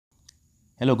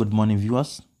Hello, good morning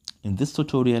viewers. In this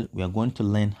tutorial, we are going to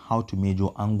learn how to measure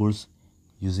angles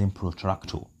using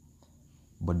protractor.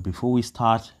 But before we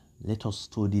start, let us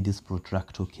study this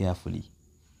protractor carefully.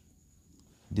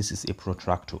 This is a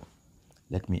protractor.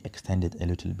 Let me extend it a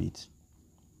little bit.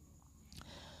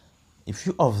 If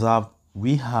you observe,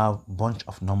 we have a bunch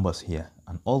of numbers here,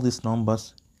 and all these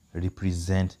numbers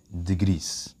represent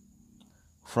degrees.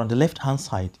 From the left hand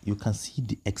side, you can see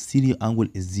the exterior angle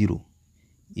is 0.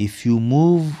 If you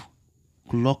move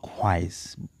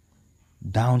clockwise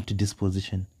down to this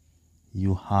position,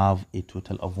 you have a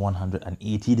total of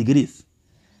 180 degrees.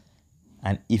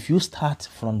 And if you start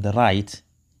from the right,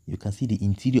 you can see the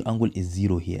interior angle is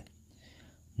 0 here.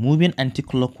 Moving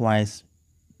anti-clockwise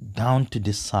down to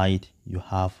this side, you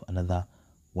have another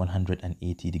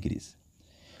 180 degrees.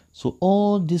 So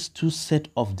all these two sets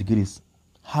of degrees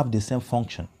have the same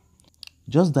function.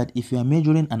 Just that if you are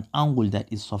measuring an angle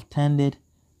that is subtended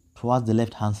towards the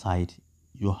left hand side,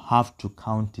 you have to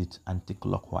count it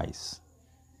anti-clockwise.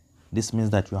 This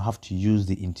means that you have to use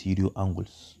the interior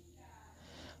angles.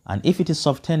 And if it is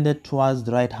subtended towards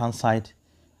the right hand side,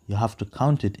 you have to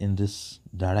count it in this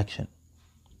direction.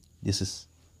 This is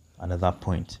another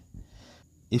point.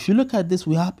 If you look at this,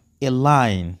 we have a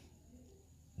line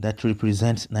that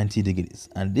represents 90 degrees.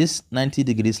 And this 90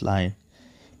 degrees line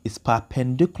is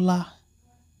perpendicular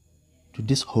to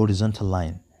this horizontal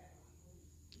line.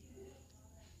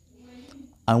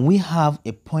 And we have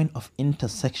a point of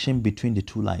intersection between the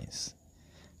two lines.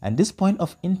 And this point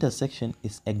of intersection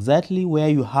is exactly where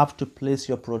you have to place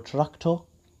your protractor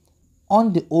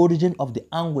on the origin of the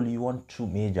angle you want to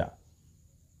measure.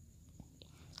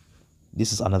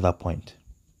 This is another point.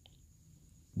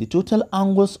 The total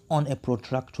angles on a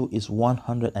protractor is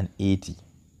 180.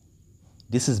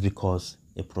 This is because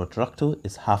a protractor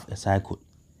is half a cycle.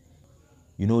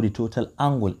 You know the total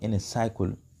angle in a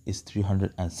cycle is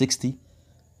 360.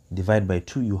 Divide by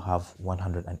 2, you have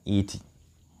 180.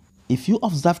 If you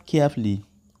observe carefully,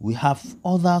 we have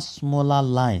other smaller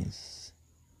lines.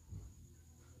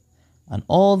 And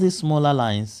all these smaller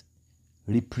lines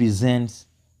represent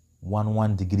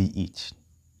 1 degree each.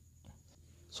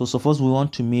 So suppose we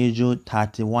want to measure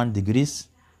 31 degrees.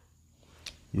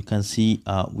 You can see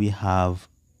we have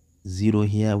 0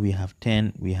 here, we have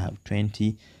 10, we have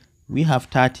 20, we have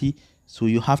 30. So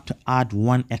you have to add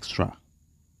 1 extra.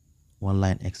 1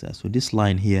 line extra. So this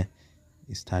line here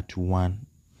is 31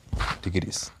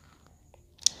 degrees.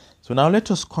 So now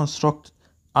let us construct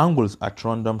angles at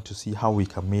random to see how we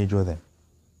can measure them.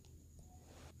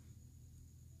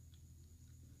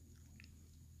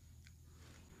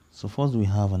 So first we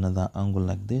have another angle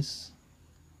like this.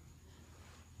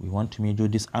 We want to measure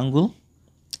this angle.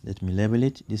 Let me label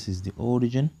it. This is the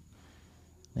origin.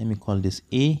 Let me call this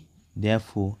A.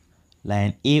 Therefore,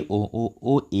 line A or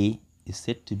OA is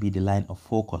said to be the line of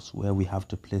focus where we have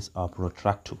to place our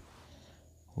protractor.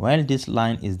 While this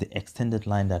line is the extended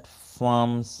line that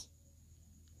forms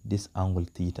this angle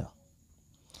theta.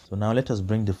 So now let us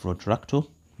bring the protractor.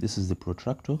 This is the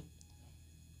protractor.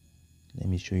 Let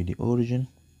me show you the origin.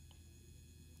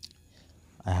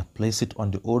 I have placed it on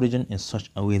the origin in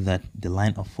such a way that the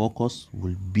line of focus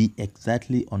will be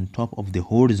exactly on top of the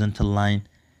horizontal line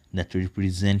that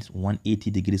represents 180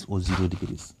 degrees or 0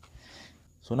 degrees.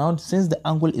 So now, since the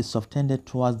angle is subtended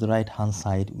towards the right hand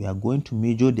side, we are going to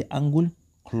measure the angle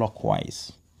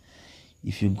clockwise.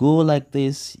 If you go like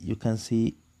this, you can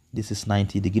see this is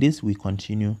 90 degrees. We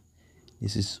continue.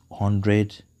 This is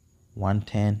 100,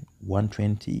 110,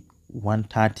 120,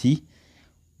 130,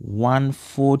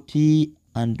 140,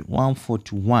 and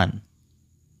 141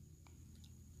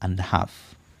 and a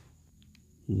half.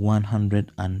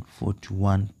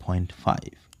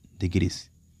 141.5 degrees.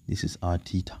 This is our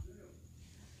theta.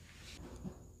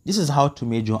 This is how to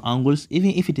measure angles, even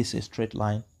if it is a straight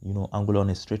line. You know, angle on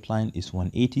a straight line is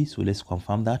 180. So let's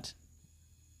confirm that.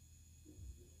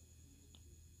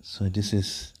 So this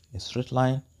is a straight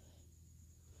line.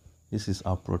 This is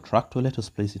our protractor. Let us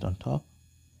place it on top.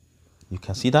 You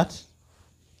can see that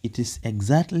it is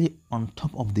exactly on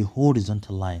top of the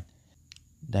horizontal line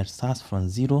that starts from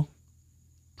 0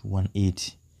 to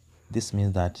 180. This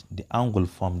means that the angle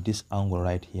from this angle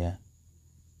right here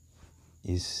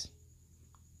is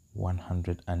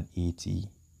 180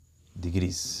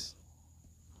 degrees.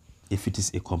 If it is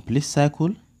a complete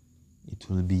cycle, it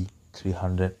will be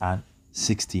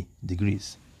 360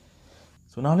 degrees.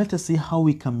 So now let us see how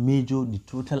we can measure the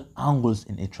total angles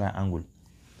in a triangle.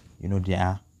 You know, they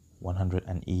are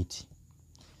 180.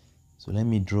 So let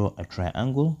me draw a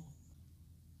triangle.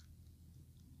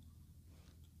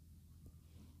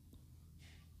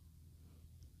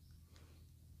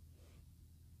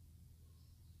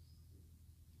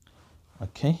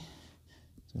 Okay,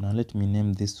 so now let me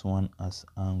name this one as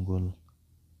angle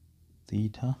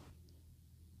theta,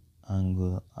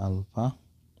 angle alpha,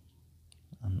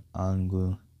 and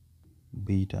angle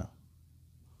beta.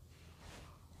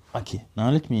 Okay, now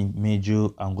let me measure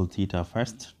angle theta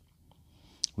first.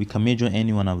 We can measure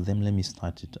any one of them. Let me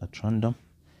start it at random.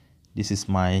 This is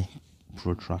my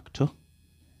protractor.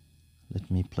 Let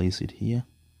me place it here.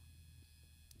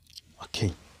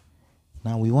 Okay,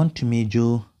 now we want to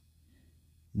measure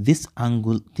this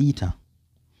angle theta.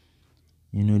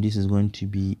 You know, this is going to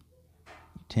be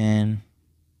 10,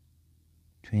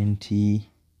 20,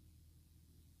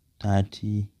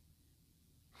 30,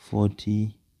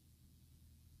 40,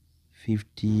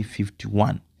 50,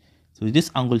 51. So this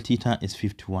angle theta is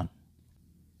 51.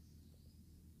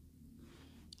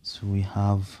 So we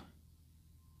have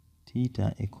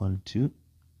theta equal to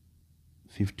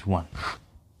 51.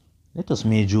 Let us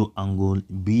measure angle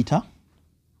beta.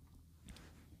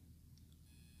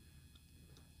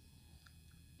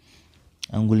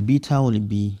 Angle beta will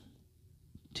be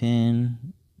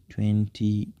 10,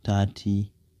 20, 30,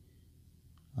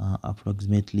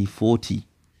 approximately 40.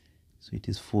 So it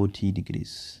is 40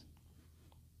 degrees.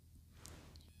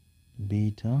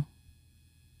 Beta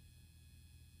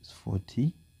is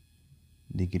 40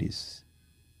 degrees.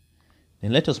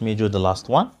 Then let us measure the last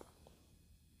one.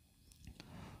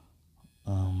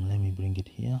 Let me bring it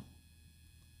here.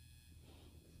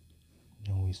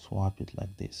 Then we swap it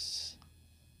like this.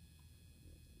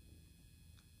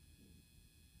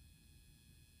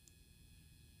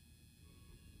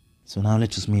 So now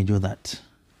let's just measure that.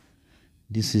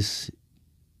 This is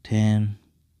 10,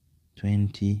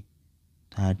 20,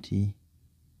 30,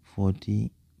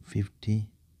 40, 50,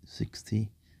 60,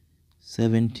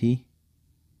 70,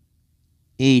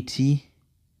 80,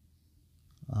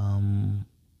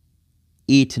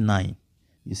 89.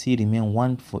 You see, remain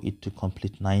 1 for it to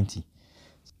complete 90.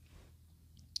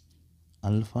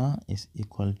 Alpha is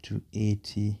equal to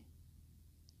 89.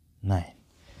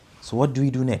 So what do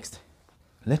we do next?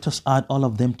 Let us add all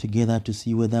of them together to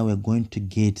see whether we're going to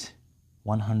get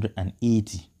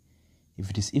 180.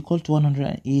 If it is equal to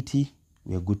 180,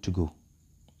 we are good to go.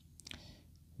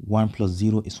 1 plus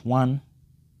 0 is 1.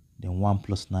 Then 1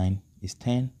 plus 9 is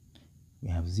 10. We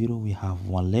have 0. We have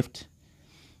 1 left.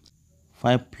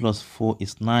 5 plus 4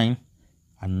 is 9.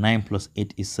 And 9 plus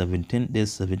 8 is 17. Then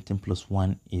 17 plus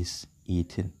 1 is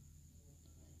 18.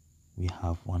 We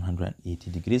have 180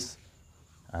 degrees.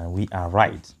 And we are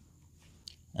right.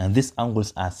 And these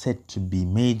angles are said to be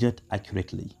measured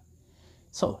accurately.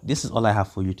 So this is all I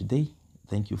have for you today.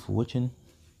 Thank you for watching.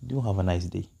 Do have a nice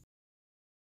day.